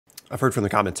I've heard from the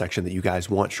comment section that you guys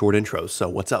want short intros. So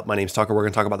what's up? My name's Tucker. We're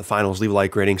going to talk about the finals. Leave a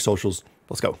like, rating, socials.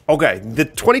 Let's go. Okay, the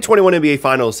 2021 NBA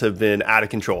Finals have been out of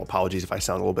control. Apologies if I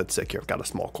sound a little bit sick here. I've got a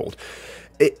small cold.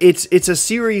 It's a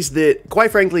series that,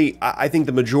 quite frankly, I think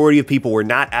the majority of people were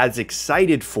not as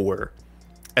excited for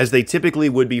as they typically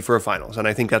would be for a finals. And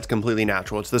I think that's completely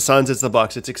natural. It's the Suns, it's the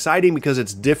Bucks. It's exciting because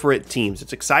it's different teams.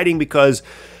 It's exciting because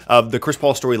of the Chris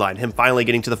Paul storyline, him finally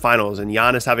getting to the finals and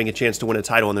Giannis having a chance to win a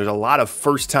title. And there's a lot of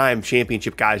first-time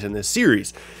championship guys in this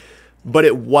series. But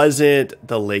it wasn't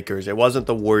the Lakers. It wasn't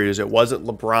the Warriors. It wasn't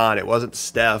LeBron. It wasn't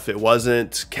Steph. It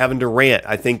wasn't Kevin Durant.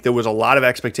 I think there was a lot of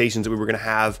expectations that we were going to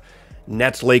have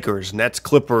Nets, Lakers, Nets,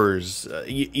 Clippers,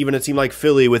 even it seemed like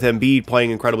Philly with Embiid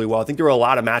playing incredibly well. I think there were a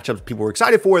lot of matchups people were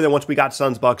excited for. Then once we got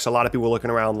Suns, Bucks, a lot of people were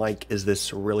looking around like, is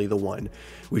this really the one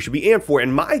we should be amped for?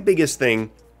 And my biggest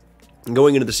thing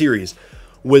going into the series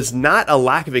was not a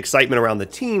lack of excitement around the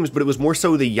teams, but it was more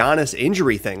so the Giannis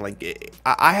injury thing. Like,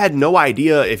 I had no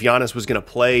idea if Giannis was going to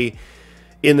play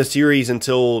in the series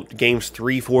until games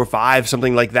 3, 4, 5,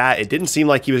 something like that. It didn't seem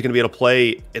like he was going to be able to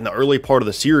play in the early part of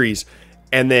the series.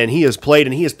 And then he has played,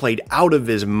 and he has played out of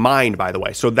his mind, by the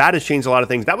way. So that has changed a lot of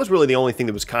things. That was really the only thing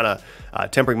that was kind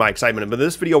of tempering my excitement. But in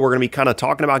this video, we're going to be kind of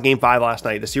talking about Game 5 last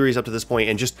night, the series up to this point,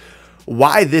 and just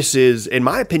why this is, in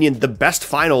my opinion, the best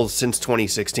finals since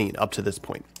 2016 up to this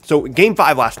point. So Game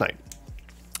 5 last night.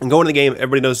 And going to the game,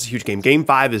 everybody knows it's a huge game. Game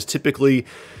 5 is typically,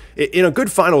 in a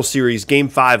good final series, Game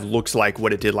 5 looks like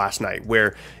what it did last night,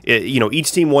 where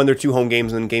each team won their 2 home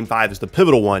games, and then Game 5 is the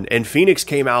pivotal one. And Phoenix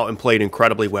came out and played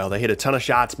incredibly well. They hit a ton of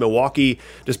shots. Milwaukee,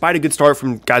 despite a good start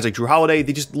from guys like Jrue Holiday,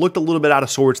 they just looked a little bit out of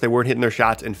sorts. They weren't hitting their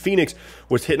shots, and Phoenix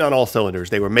was hitting on all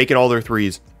cylinders. They were making all their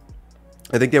threes.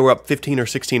 I think they were up 15 or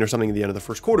 16 or something at the end of the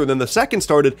first quarter. Then the second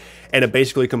started, and it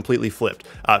basically completely flipped.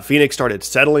 Phoenix started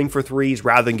settling for threes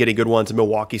rather than getting good ones, and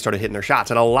Milwaukee started hitting their shots.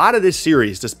 And a lot of this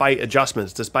series, despite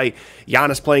adjustments, despite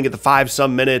Giannis playing at the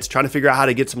 5-some minutes, trying to figure out how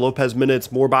to get some Lopez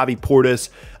minutes, more Bobby Portis,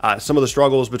 some of the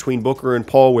struggles between Booker and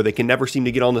Paul where they can never seem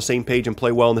to get on the same page and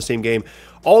play well in the same game,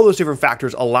 all those different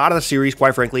factors, a lot of the series,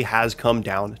 quite frankly, has come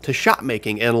down to shot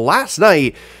making. And last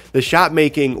night, the shot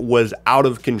making was out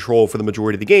of control for the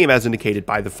majority of the game, as indicated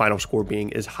by the final score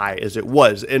being as high as it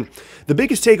was. And the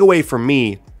biggest takeaway for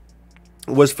me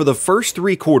was for the first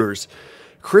 3 quarters,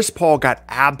 Chris Paul got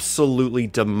absolutely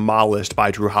demolished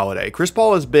by Jrue Holiday. Chris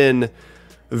Paul has been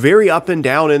very up and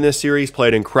down in this series,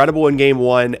 played incredible in Game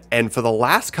 1, and for the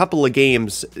last couple of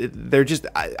games, they're just,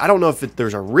 I don't know if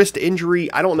there's a wrist injury,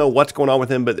 I don't know what's going on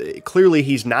with him, but clearly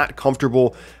he's not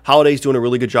comfortable. Holiday's doing a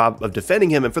really good job of defending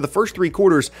him, and for the first 3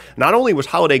 quarters, not only was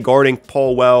Holiday guarding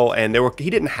Paul well, and he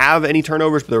didn't have any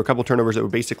turnovers, but there were a couple of turnovers that were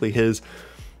basically his,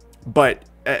 but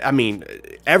I mean,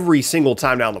 every single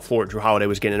time down the floor, Jrue Holiday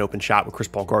was getting an open shot with Chris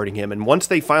Paul guarding him. And once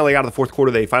they finally got out of the fourth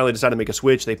quarter, they finally decided to make a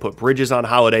switch. They put Bridges on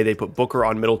Holiday. They put Booker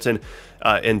on Middleton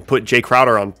and put Jay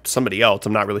Crowder on somebody else.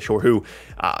 I'm not really sure who.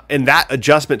 And that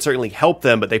adjustment certainly helped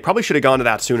them, but they probably should have gone to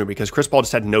that sooner because Chris Paul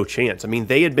just had no chance. I mean,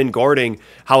 they had been guarding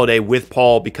Holiday with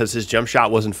Paul because his jump shot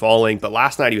wasn't falling. But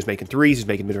last night he was making threes. He was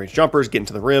making mid-range jumpers, getting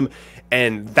to the rim.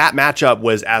 And that matchup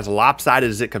was as lopsided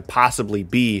as it could possibly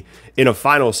be in a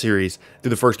final series through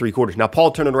the first 3 quarters. Now,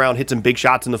 Paul turned it around, hit some big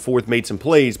shots in the fourth, made some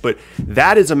plays, but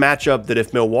that is a matchup that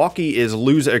if Milwaukee is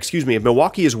if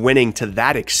Milwaukee is winning to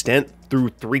that extent through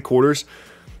 3 quarters,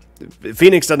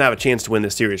 Phoenix doesn't have a chance to win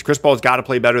this series. Chris Paul's got to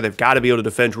play better. They've got to be able to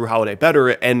defend Jrue Holiday better.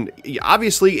 And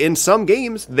obviously, in some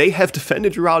games, they have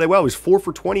defended Jrue Holiday well. He was 4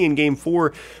 for 20 in Game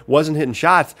 4, wasn't hitting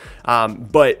shots.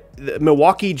 But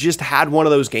Milwaukee just had one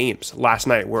of those games last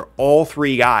night where all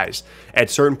 3 guys at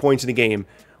certain points in the game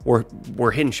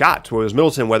were hitting shots, whether it was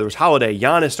Middleton, whether it was Holiday.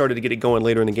 Giannis started to get it going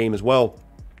later in the game as well.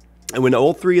 And when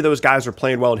all 3 of those guys are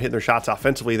playing well and hitting their shots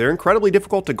offensively, they're incredibly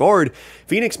difficult to guard.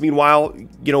 Phoenix, meanwhile,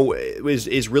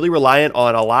 is really reliant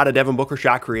on a lot of Devin Booker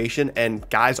shot creation and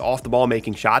guys off the ball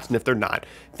making shots. And if they're not,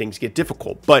 things get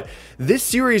difficult. But this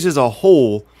series as a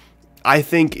whole, I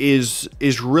think, is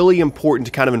really important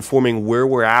to kind of informing where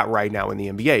we're at right now in the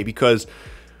NBA, because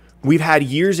we've had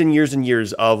years and years and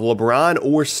years of LeBron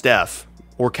or Steph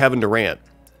or Kevin Durant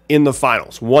in the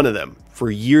finals, one of them, for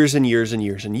years and years and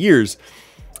years and years.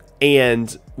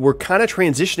 And we're kind of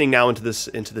transitioning now into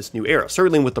this new era.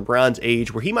 Certainly with LeBron's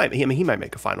age, where he might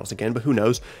make a finals again, but who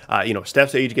knows?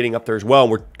 Steph's age getting up there as well.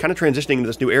 And we're kind of transitioning into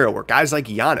this new era where guys like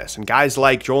Giannis and guys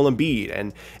like Joel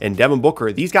Embiid and Devin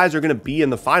Booker, these guys are going to be in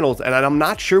the finals. And I'm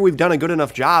not sure we've done a good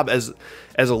enough job as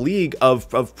a league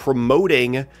of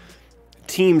promoting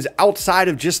teams outside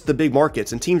of just the big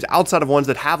markets and teams outside of ones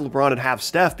that have LeBron and have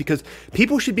Steph, because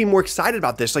people should be more excited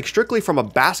about this. Like, strictly from a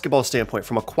basketball standpoint,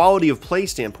 from a quality of play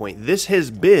standpoint, this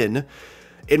has been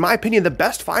in my opinion, the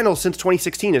best finals since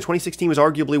 2016. And 2016 was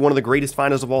arguably one of the greatest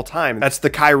finals of all time. That's the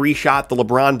Kyrie shot, the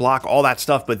LeBron block, all that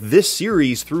stuff. But this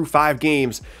series through 5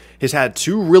 games has had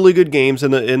 2 really good games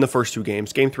in the first 2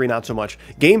 games. Game 3, not so much.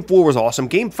 Game 4 was awesome.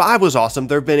 Game 5 was awesome.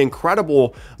 There have been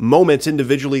incredible moments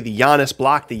individually. The Giannis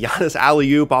block, the Giannis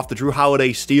alley-oop off the Jrue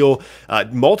Holiday steal,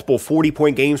 multiple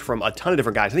 40-point games from a ton of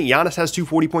different guys. I think Giannis has 2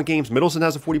 40-point games. Middleton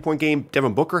has a 40-point game.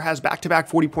 Devin Booker has back-to-back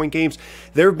 40-point games.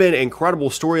 There have been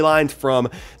incredible storylines from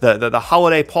the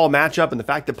Holiday-Paul matchup and the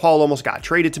fact that Paul almost got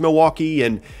traded to Milwaukee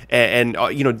and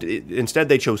you know, instead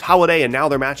they chose Holiday and now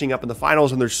they're matching up in the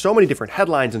finals. And there's so many different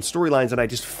headlines and storylines, and I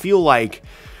just feel like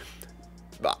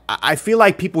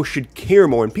people should care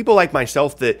more, and people like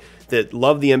myself that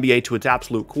love the NBA to its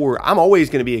absolute core. I'm always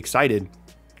going to be excited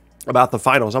about the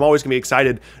finals. I'm always going to be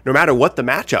excited no matter what the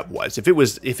matchup was. If it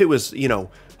was you know,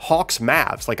 Hawks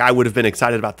Mavs, like I would have been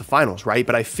excited about the finals, right?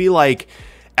 But I feel like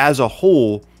as a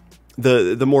whole,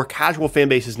 the more casual fan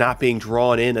base is not being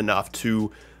drawn in enough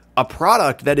to a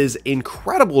product that is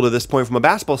incredible to this point from a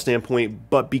basketball standpoint,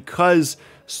 but because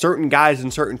certain guys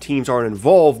and certain teams aren't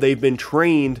involved, they've been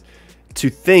trained to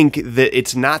think that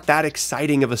it's not that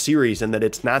exciting of a series and that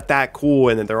it's not that cool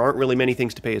and that there aren't really many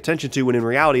things to pay attention to. And in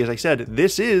reality, as I said,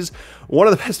 this is one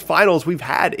of the best finals we've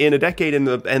had in a decade, and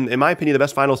in my opinion, the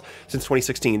best finals since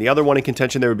 2016. The other one in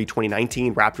contention there would be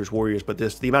 2019, Raptors Warriors, but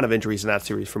the amount of injuries in that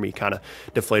series for me kind of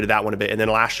deflated that one a bit. And then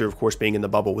last year, of course, being in the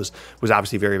bubble was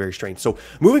obviously very, very strange. So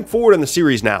moving forward in the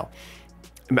series now,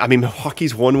 I mean,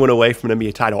 Milwaukee's 1 win away from an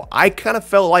NBA title. I kind of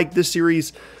felt like this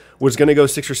series was going to go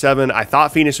 6 or 7. I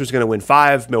thought Phoenix was going to win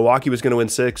 5. Milwaukee was going to win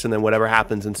 6, and then whatever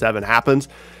happens in 7 happens.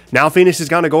 Now Phoenix is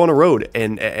going to go on a road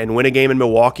and win a game in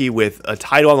Milwaukee with a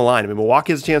title on the line. I mean,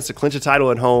 Milwaukee has a chance to clinch a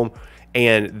title at home,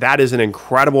 and that is an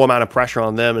incredible amount of pressure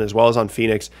on them and as well as on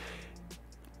Phoenix.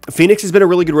 Phoenix has been a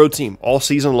really good road team all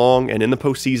season long and in the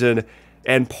postseason,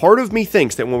 and part of me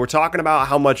thinks that when we're talking about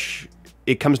how much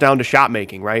it comes down to shot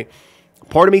making, right?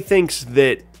 Part of me thinks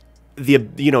that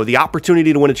the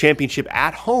opportunity to win a championship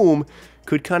at home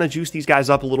could kind of juice these guys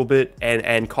up a little bit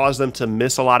and cause them to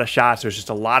miss a lot of shots. There's just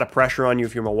a lot of pressure on you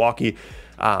if you're Milwaukee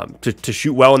to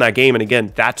shoot well in that game. And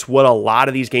again, that's what a lot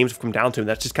of these games have come down to. And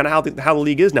that's just kind of how the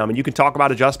league is now. I mean, you can talk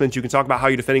about adjustments. You can talk about how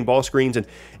you're defending ball screens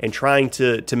and trying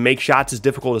to make shots as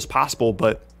difficult as possible.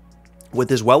 But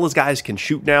with as well as guys can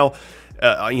shoot now,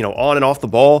 on and off the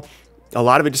ball, a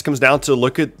lot of it just comes down to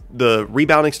look at the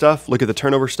rebounding stuff, look at the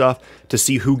turnover stuff to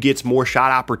see who gets more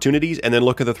shot opportunities, and then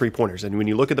look at the three-pointers. And when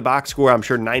you look at the box score, I'm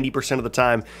sure 90% of the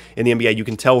time in the NBA, you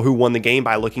can tell who won the game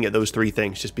by looking at those 3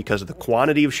 things, just because of the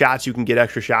quantity of shots. You can get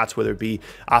extra shots, whether it be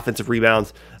offensive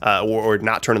rebounds or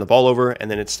not turning the ball over, and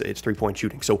then it's 3-point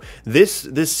shooting. So this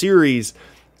series,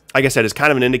 like I said, is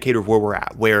kind of an indicator of where we're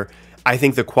at, where I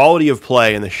think the quality of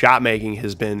play and the shot making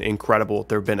has been incredible.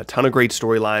 There have been a ton of great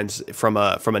storylines from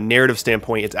a narrative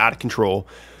standpoint. It's out of control,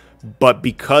 but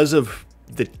because of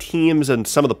the teams and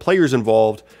some of the players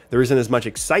involved, there isn't as much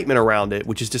excitement around it,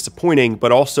 which is disappointing.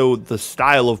 But also the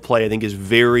style of play, I think, is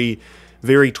very,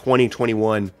 very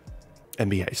 2021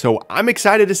 NBA. So I'm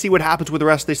excited to see what happens with the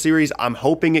rest of this series. I'm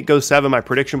hoping it goes 7. My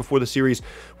prediction before the series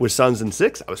was Suns in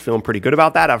 6. I was feeling pretty good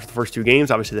about that after the first 2 games.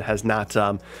 Obviously, that has not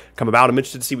come about. I'm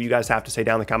interested to see what you guys have to say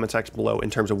down in the comment section below in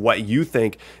terms of what you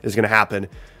think is going to happen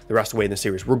the rest of the way in the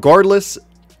series. Regardless,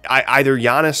 either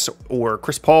Giannis or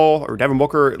Chris Paul or Devin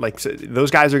Booker, those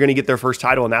guys are going to get their first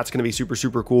title, and that's going to be super,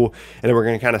 super cool. And then we're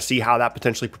going to kind of see how that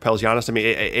potentially propels Giannis. I mean,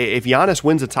 if Giannis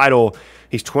wins a title,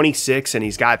 he's 26 and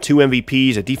he's got 2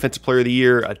 MVPs, a Defensive Player of the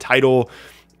Year, a title,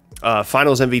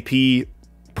 Finals MVP,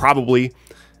 probably.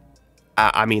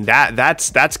 I mean, that's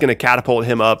going to catapult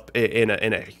him up in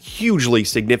a hugely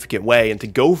significant way. And to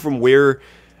go from where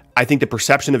I think the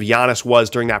perception of Giannis was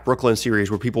during that Brooklyn series,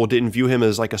 where people didn't view him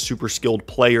as like a super skilled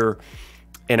player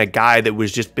and a guy that was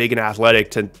just big and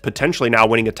athletic, to potentially now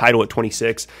winning a title at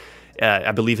 26,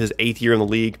 I believe his 8th year in the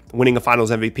league, winning a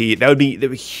Finals MVP, that would be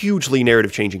hugely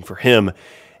narrative changing for him.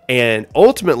 And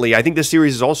ultimately, I think this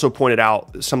series has also pointed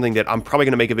out something that I'm probably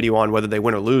going to make a video on whether they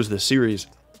win or lose this series,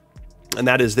 and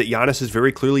that is that Giannis is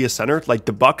very clearly a center. Like,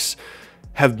 the Bucks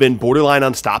have been borderline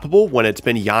unstoppable when it's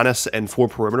been Giannis and 4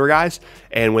 perimeter guys.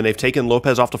 And when they've taken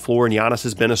Lopez off the floor and Giannis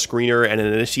has been a screener and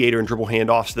an initiator and dribble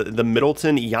handoffs, the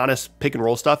Middleton-Giannis pick and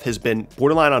roll stuff has been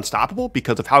borderline unstoppable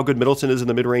because of how good Middleton is in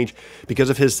the mid-range, because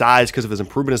of his size, because of his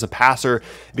improvement as a passer,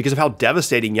 because of how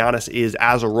devastating Giannis is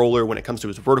as a roller when it comes to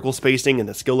his vertical spacing and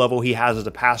the skill level he has as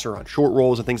a passer on short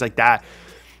rolls and things like that.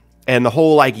 And the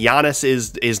whole, like, Giannis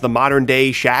is the modern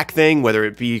day Shaq thing, whether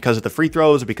it be because of the free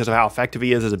throws or because of how effective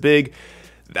he is as a big.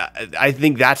 I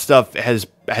think that stuff has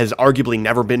arguably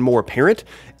never been more apparent.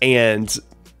 And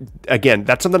again,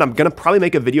 that's something I'm going to probably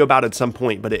make a video about at some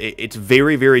point, but it's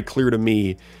very, very clear to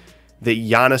me that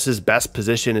Giannis's best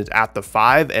position is at the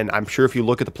 5. And I'm sure if you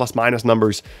look at the plus minus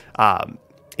numbers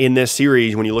in this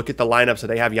series, when you look at the lineups that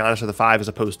they have Giannis at the 5 as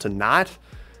opposed to not,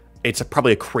 it's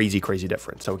probably a crazy, crazy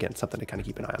difference. So again, something to kind of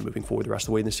keep an eye on moving forward the rest of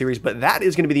the way in the series. But that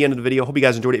is going to be the end of the video. Hope you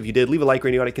guys enjoyed it. If you did, leave a like or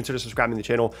anything. Consider subscribing to the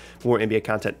channel for more NBA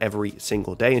content every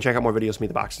single day. And check out more videos from me.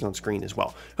 The box is on screen as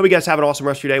well. Hope you guys have an awesome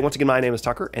rest of your day. Once again, my name is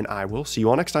Tucker, and I will see you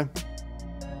all next time.